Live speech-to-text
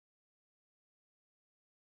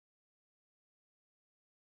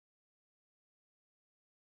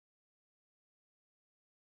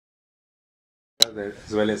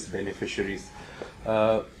as well as beneficiaries.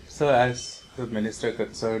 So, as the minister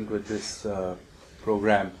concerned with this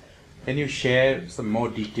program, can you share some more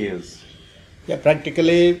details? Yeah,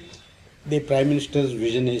 practically the Prime Minister's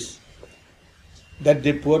vision is that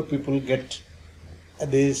the poor people get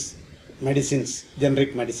these medicines,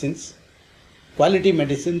 generic medicines, quality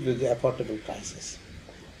medicines with affordable prices.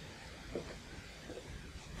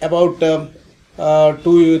 About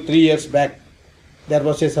 2 3 years back, there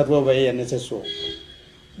was a survey by NSSO.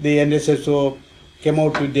 The NSSO came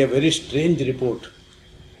out with a very strange report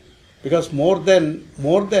because more than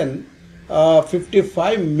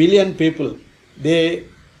 55 million people, they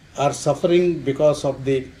are suffering because of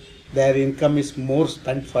their income is more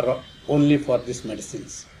spent for only for these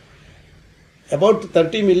medicines. About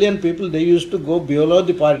 30 million people, they used to go below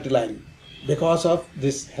the poverty line because of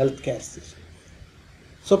this healthcare system.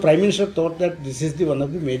 So Prime Minister thought that this is one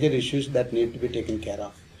of the major issues that need to be taken care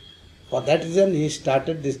of. For that reason, he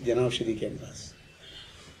started this Aushadhi Kendras.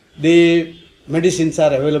 The medicines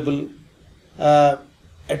are available at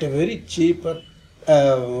a very cheaper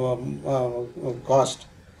cost.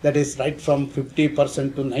 That is right from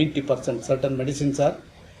 50% to 90%. Certain medicines are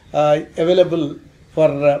available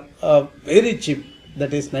for very cheap.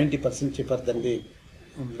 That is 90% cheaper than the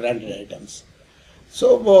branded items.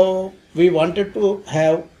 So we wanted to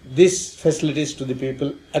have these facilities to the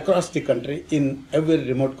people across the country in every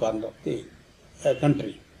remote corner of the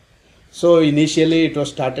country. So initially it was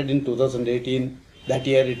started in 2018. That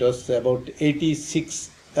year it was about 86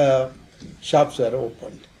 shops were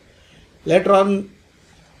opened. Later on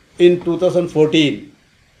in 2014,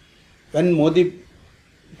 when Modi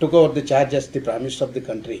took over the charge as the Prime Minister of the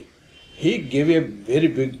country, he gave a very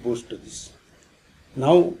big boost to this.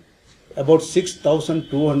 Now about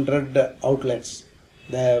 6,200 outlets,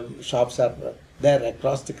 the shops are there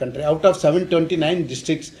across the country. Out of 729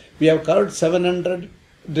 districts, we have covered 700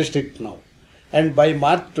 districts now. And by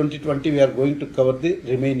March 2020, we are going to cover the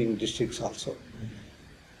remaining districts also.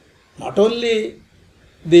 Not only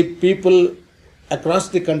the people across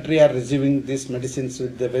the country are receiving these medicines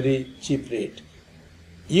with a very cheap rate,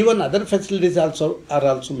 even other facilities are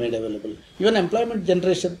also made available. Even employment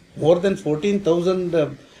generation, more than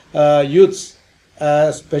 14,000 youths,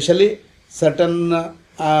 especially certain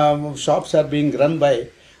shops are being run by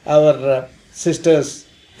our sisters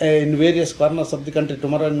in various corners of the country.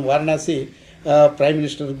 Tomorrow in Varanasi, Prime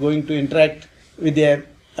Minister is going to interact with a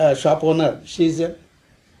shop owner. She is a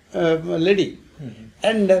lady.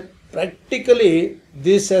 And practically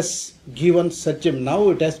this has given such a, now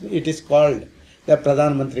it is called the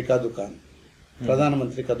Pradhan Mantri Ka Dukan. Pradhan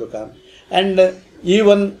Mantri Ka Dukan. And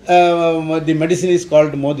even the medicine is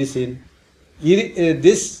called Modicine.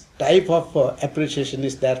 This type of appreciation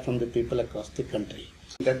is there from the people across the country.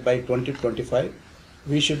 That by 2025,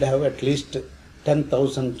 we should have at least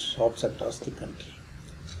 10,000 shops across the country.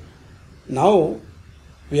 Now,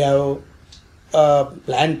 we have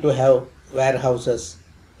planned to have warehouses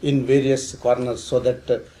in various corners so that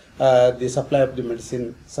the supply of the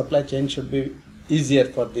medicine, supply chain should be easier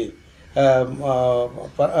for the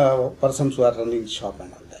persons who are running the shop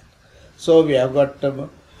and all that. So we have got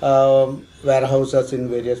warehouses in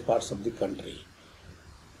various parts of the country.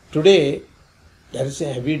 Today, there is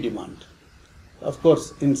a heavy demand. Of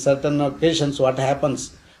course, in certain occasions, what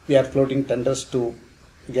happens, we are floating tenders to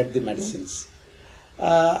get the medicines.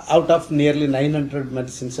 Out of nearly 900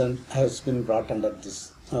 medicines has been brought under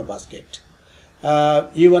this basket.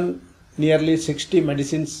 Even nearly 60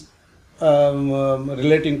 medicines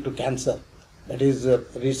relating to cancer. That is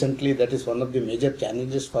recently, that is one of the major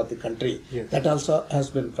challenges for the country. Yes. That also has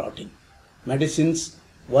been brought in. Medicines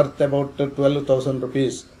worth about 12,000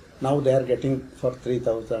 rupees. Now they are getting for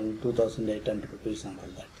 3,000, 2,800 rupees and all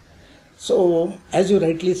that. So, as you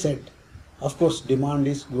rightly said, of course, demand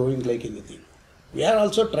is growing like anything. We are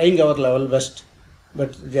also trying our level best,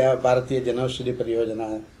 but Bharatiya Janaushadhi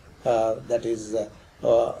Pariyojana, that is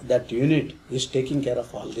that unit is taking care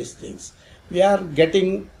of all these things. We are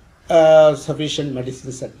getting sufficient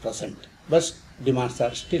medicines at present, but demands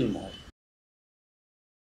are still more.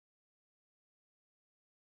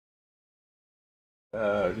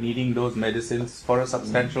 Needing those medicines for a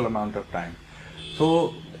substantial amount of time.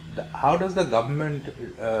 So, how does the government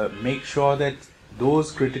make sure that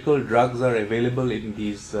those critical drugs are available in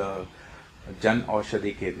these Jan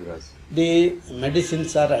Aushadhi Kendras? The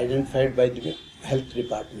medicines are identified by the health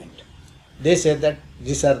department. They say that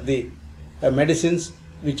these are the medicines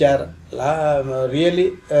which are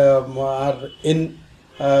really are in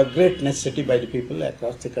great necessity by the people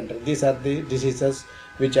across the country. These are the diseases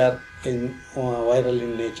which are in viral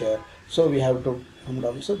in nature. So we have to come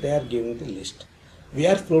down. So they are giving the list. We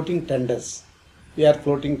are floating tenders we are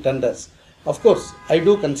floating tenders. Of course, I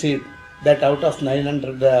do concede that out of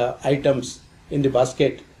 900 items in the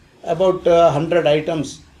basket, about 100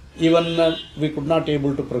 items even we could not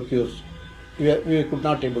able to procure. We could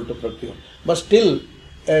not able to procure. But still,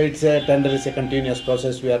 it's a tender is a continuous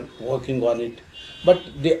process. We are working on it. But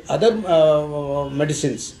the other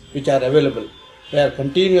medicines which are available, we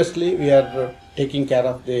are taking care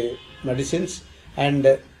of the medicines,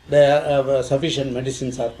 and sufficient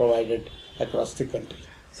medicines are provided across the country.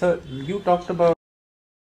 So you talked about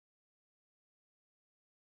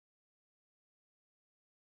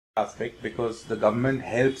aspect because the government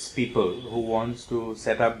helps people who wants to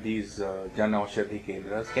set up these Jan Aushadhi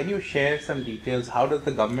Kendras. Can you share some details? How does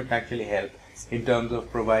the government actually help in terms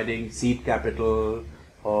of providing seed capital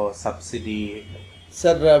or subsidy?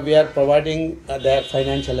 Sir, we are providing their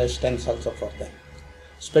financial assistance also for them,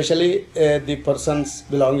 especially the persons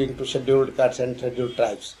belonging to scheduled castes and scheduled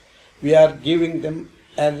tribes. We are giving them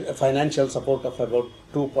a financial support of about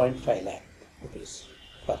 2.5 lakh rupees.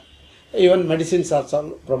 Even medicines are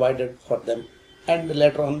also provided for them, and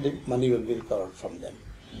later on the money will be recovered from them.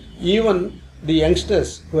 Even the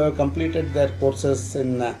youngsters who have completed their courses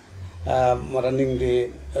in running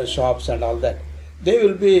the shops and all that, they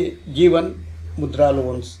will be given mudra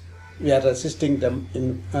loans. We are assisting them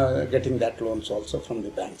in getting that loans also from the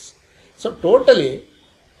banks. So totally,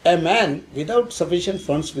 a man without sufficient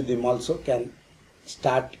funds with him also can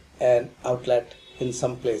start an outlet in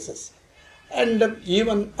some places. And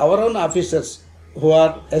even our own officers who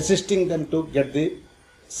are assisting them to get the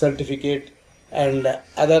certificate and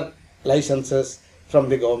other licenses from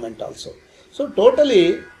the government also. So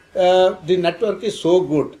totally the network is so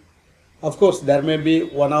good. Of course, there may be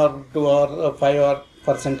 1 or 2 or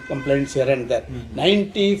 5% complaints here and there.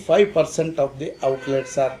 95% of the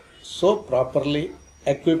outlets are so properly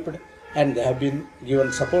equipped, and they have been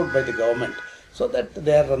given support by the government, so that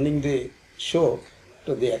they are running the show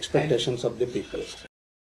to the expectations of the people.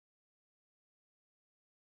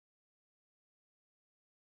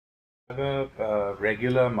 Have a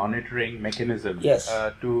regular monitoring mechanism. Yes.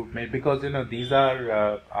 Because these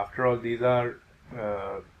are after all these are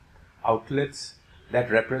outlets that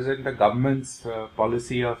represent the government's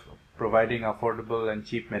policy of providing affordable and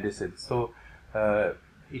cheap medicines. So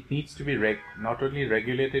it needs to be not only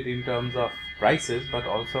regulated in terms of prices, but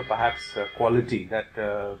also perhaps quality,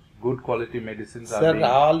 that good quality medicines are Sir,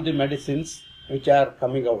 all the medicines which are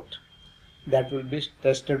coming out, that will be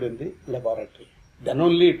tested in the laboratory. Then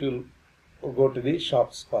only it will go to the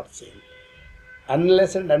shops for sale.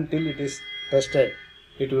 Unless and until it is tested,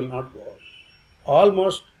 it will not go out.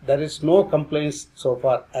 Almost there is no complaints so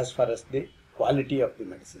far as the quality of the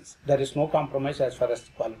medicines. There is no compromise as far as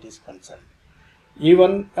the quality is concerned.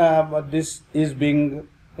 Even this is being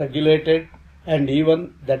regulated, and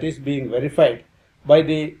even that is being verified by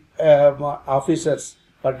the officers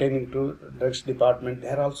pertaining to drugs department. They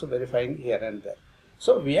are also verifying here and there.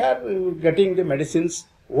 So we are getting the medicines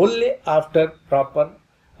only after proper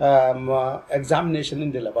examination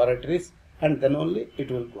in the laboratories, and then only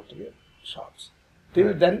it will go to the shops.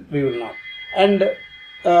 Till then we will not. And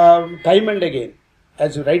time and again,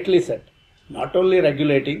 as you rightly said, not only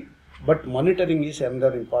regulating, but monitoring is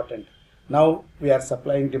another important. Now we are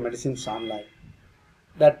supplying the medicines online.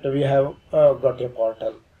 That we have got a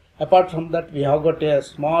portal. Apart from that, we have got a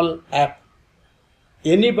small app.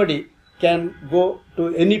 Anybody can go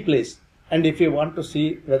to any place, and if you want to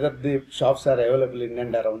see whether the shops are available in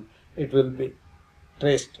and around, it will be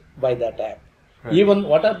traced by that app. Right. Even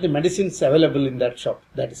what are the medicines available in that shop,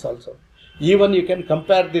 that is also. Even you can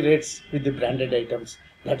compare the rates with the branded items,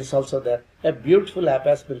 that is also there. A beautiful app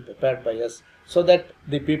has been prepared by us, so that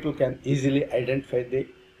the people can easily identify the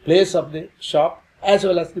place of the shop as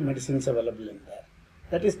well as the medicines available in there.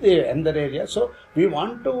 That is the another area. So we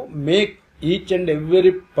want to make each and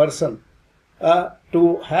every person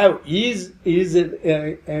to have he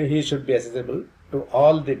should be accessible to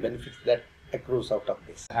all the benefits that accrues out of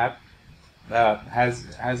this. App has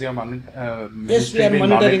your yes, we are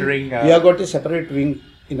monitoring. We have got a separate wing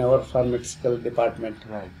in our pharmaceutical department.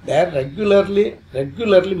 Right. They are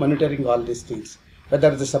regularly monitoring all these things,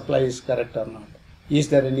 whether the supply is correct or not. Is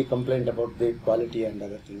there any complaint about the quality and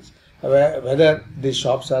other things? Whether the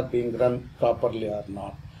shops are being run properly or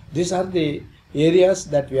not. These are the areas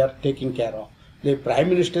that we are taking care of. The Prime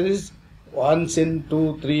Minister is once in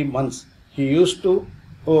 2-3 months, he used to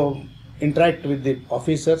interact with the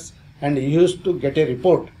officers, and he used to get a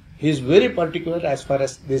report. He is very particular as far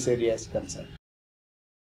as this area is concerned.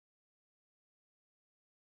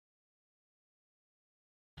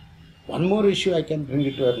 One more issue I can bring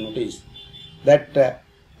it to your notice, that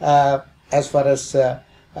as far as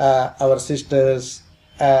our sisters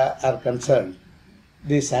are concerned,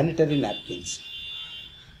 the sanitary napkins.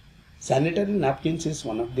 Sanitary napkins is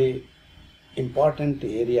one of the important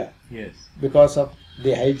area. Yes. Because of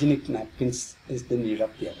the hygienic napkins is the need of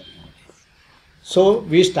the hour nowadays. So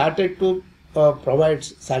we started to provide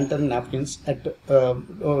sanitary napkins at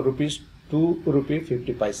rupees 2 rupee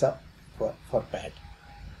 50 paisa for pad.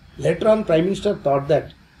 Later on, Prime Minister thought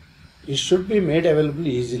that it should be made available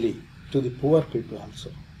easily to the poor people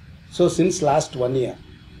also. So since last 1 year,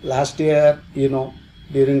 last year,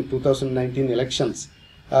 during 2019 elections,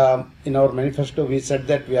 in our manifesto we said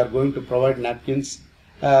that we are going to provide napkins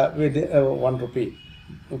with 1 rupee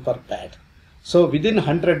per pad. So within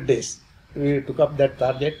 100 days, we took up that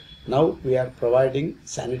target. Now we are providing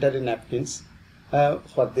sanitary napkins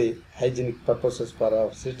for the hygienic purposes for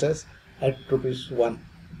our sisters at rupees 1.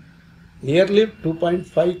 Nearly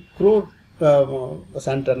 2.5 crore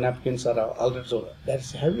sanitary napkins are already sold. There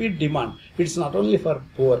is heavy demand. It's not only for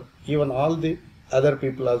poor, even all the other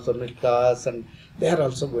people also, middle class, and they are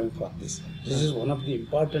also going for this. This is one of the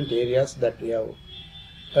important areas that we have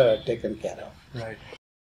taken care of. Right.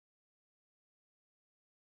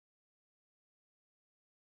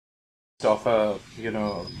 Of a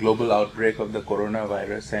global outbreak of the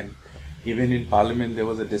coronavirus, and even in Parliament there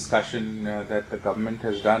was a discussion that the government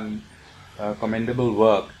has done commendable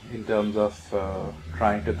work in terms of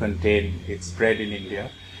trying to contain its spread in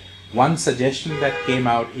India. One suggestion that came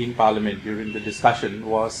out in Parliament during the discussion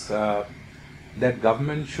was that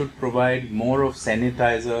government should provide more of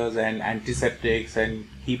sanitizers and antiseptics and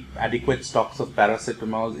keep adequate stocks of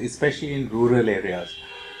paracetamol, especially in rural areas.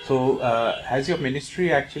 So has your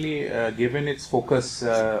ministry actually given its focus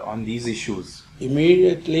on these issues?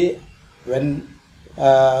 Immediately when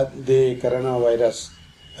the coronavirus,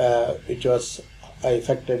 which was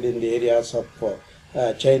affected in the areas of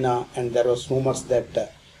China, and there was rumors that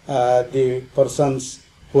the persons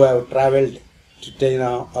who have travelled to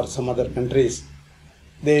China or some other countries,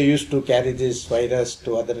 they used to carry this virus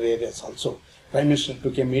to other areas also. Prime Minister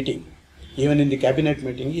took a meeting. Even in the cabinet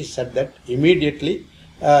meeting, he said that immediately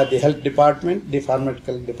the health department, the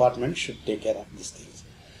pharmaceutical department should take care of these things.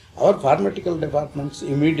 Our pharmaceutical departments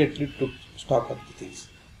immediately took stock of the things.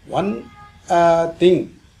 One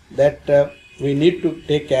thing that we need to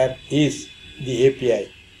take care is the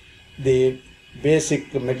API, the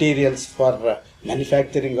basic materials for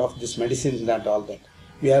manufacturing of this medicines and all that.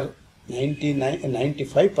 We are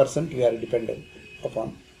 95% we are dependent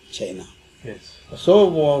upon China. Yes.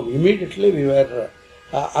 So immediately we were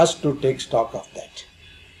asked to take stock of that.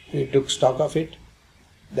 We took stock of it.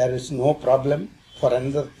 There is no problem. For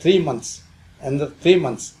another 3 months,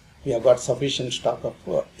 we have got sufficient stock of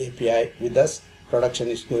API with us. Production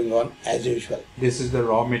is going on as usual. This is the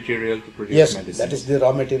raw material to produce Yes, medicines. that is the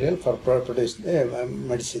raw material for produce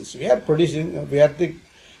medicines. We are the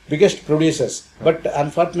biggest producers, but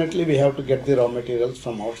unfortunately we have to get the raw materials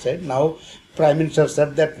from outside. Now Prime Minister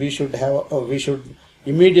said that we should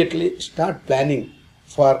immediately start planning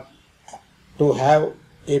to have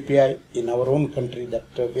API in our own country. That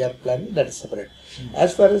we are planning, that is separate.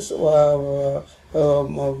 As far as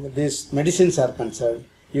these medicines are concerned,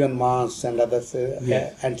 even masks and others,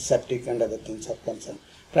 antiseptic and other things are concerned,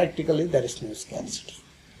 practically there is no scarcity.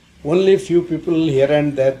 Only few people here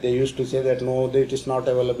and there, they used to say that no, it is not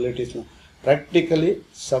available, it is not. Practically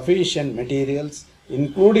sufficient materials,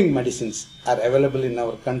 including medicines, are available in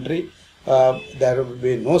our country. There will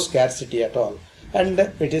be no scarcity at all. And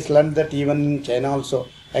it is learned that even in China also,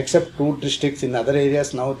 except 2 districts in other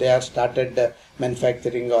areas, now they have started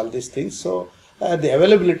manufacturing all these things. So the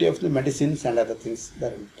availability of the medicines and other things,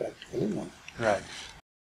 there will be practically no. Right.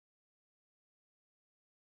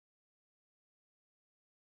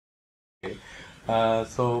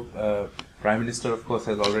 Prime Minister, of course,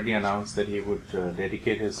 has already announced that he would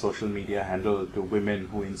dedicate his social media handle to women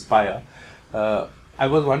who inspire. I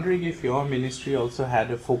was wondering if your ministry also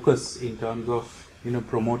had a focus in terms of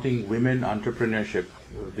promoting women entrepreneurship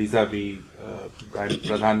vis-a-vis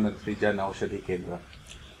Pradhan Mantri Jan Aushadhi Kendra.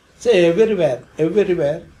 So everywhere,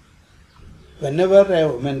 whenever a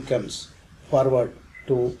woman comes forward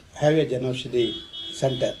to have a Jan Aushadhi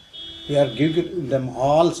center, we are giving them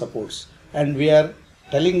all supports, and we are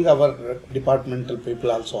telling our departmental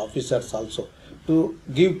people also, officers also, to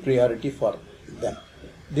give priority for them.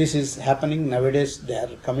 This is happening nowadays. They are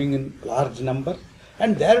coming in large number,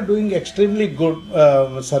 and they are doing extremely good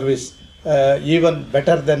service, even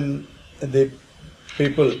better than the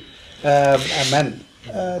people, men.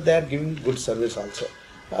 They are giving good service also.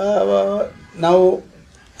 Now,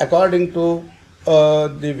 according to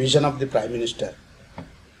the vision of the Prime Minister,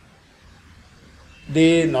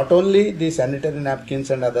 not only the sanitary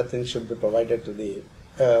napkins and other things should be provided to the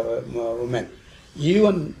women,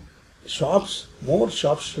 even shops, more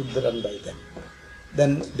shops should be run by them.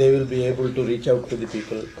 Then they will be able to reach out to the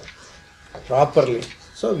people properly.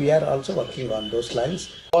 So we are also working on those lines.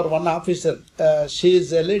 For one officer, she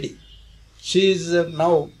is a lady. She is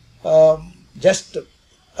now just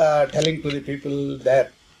telling to the people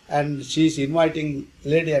there, and she is inviting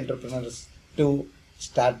lady entrepreneurs to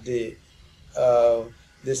start the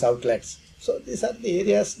these outlets. So these are the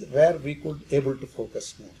areas where we could able to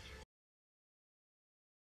focus more.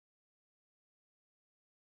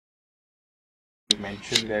 You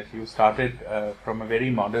mentioned that you started from a very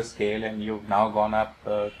modest scale and you've now gone up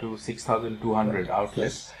to 6,200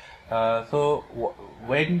 outlets. So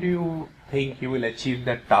when do you think you will achieve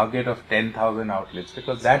that target of 10,000 outlets?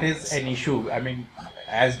 Because that is an issue. I mean,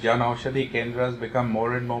 as Jan Aushadhi Kendras become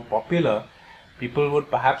more and more popular, people would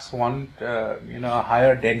perhaps want a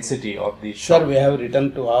higher density of these shops. Sure, we have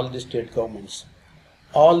written to all the state governments.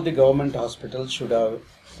 All the government hospitals should have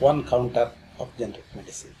one counter of generic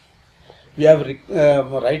medicine. We have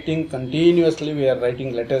writing continuously. We are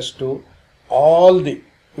writing letters to all the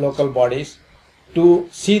local bodies to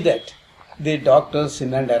see that the doctors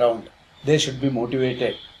in and around, they should be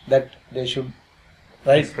motivated that they should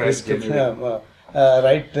write the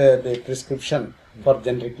prescription for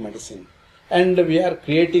generic medicine. And we are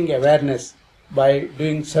creating awareness by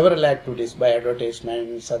doing several activities, by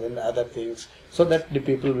advertisements and other things, so that the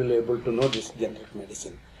people will be able to know this generic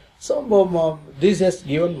medicine. So this has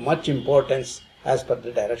given much importance as per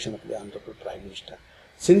the direction of the Honorable Prime Minister.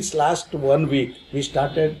 Since last 1 week, we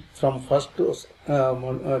started from first to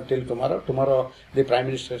till tomorrow. Tomorrow, the Prime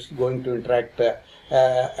Minister is going to interact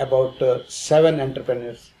about 7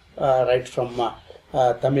 entrepreneurs, right from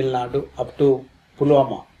Tamil Nadu up to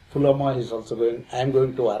Pulwama. Pulwama is also going. I am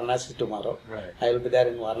going to Varanasi tomorrow. Right. I will be there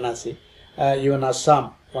in Varanasi. Even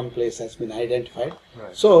Assam, one place has been identified.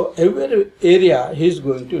 Right. So every area he is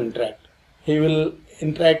going to interact. He will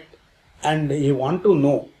interact, and he want to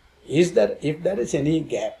know, is there, if there is any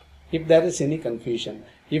gap, if there is any confusion,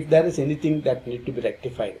 if there is anything that need to be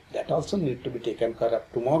rectified, that also need to be taken care of.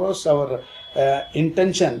 Tomorrow's our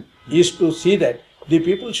intention is to see that the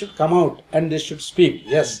people should come out and they should speak.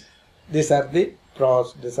 Yes, these are the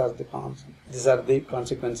pros, these are the cons, these are the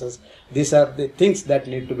consequences, these are the things that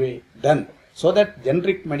need to be done, so that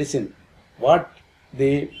generic medicine, what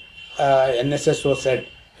the NSSO said,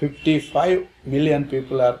 55 million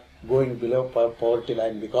people are going below poverty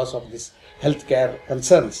line because of this healthcare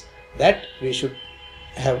concerns, that we should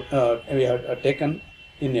have taken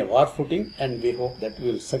in a war footing, and we hope that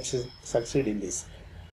we will succeed in this.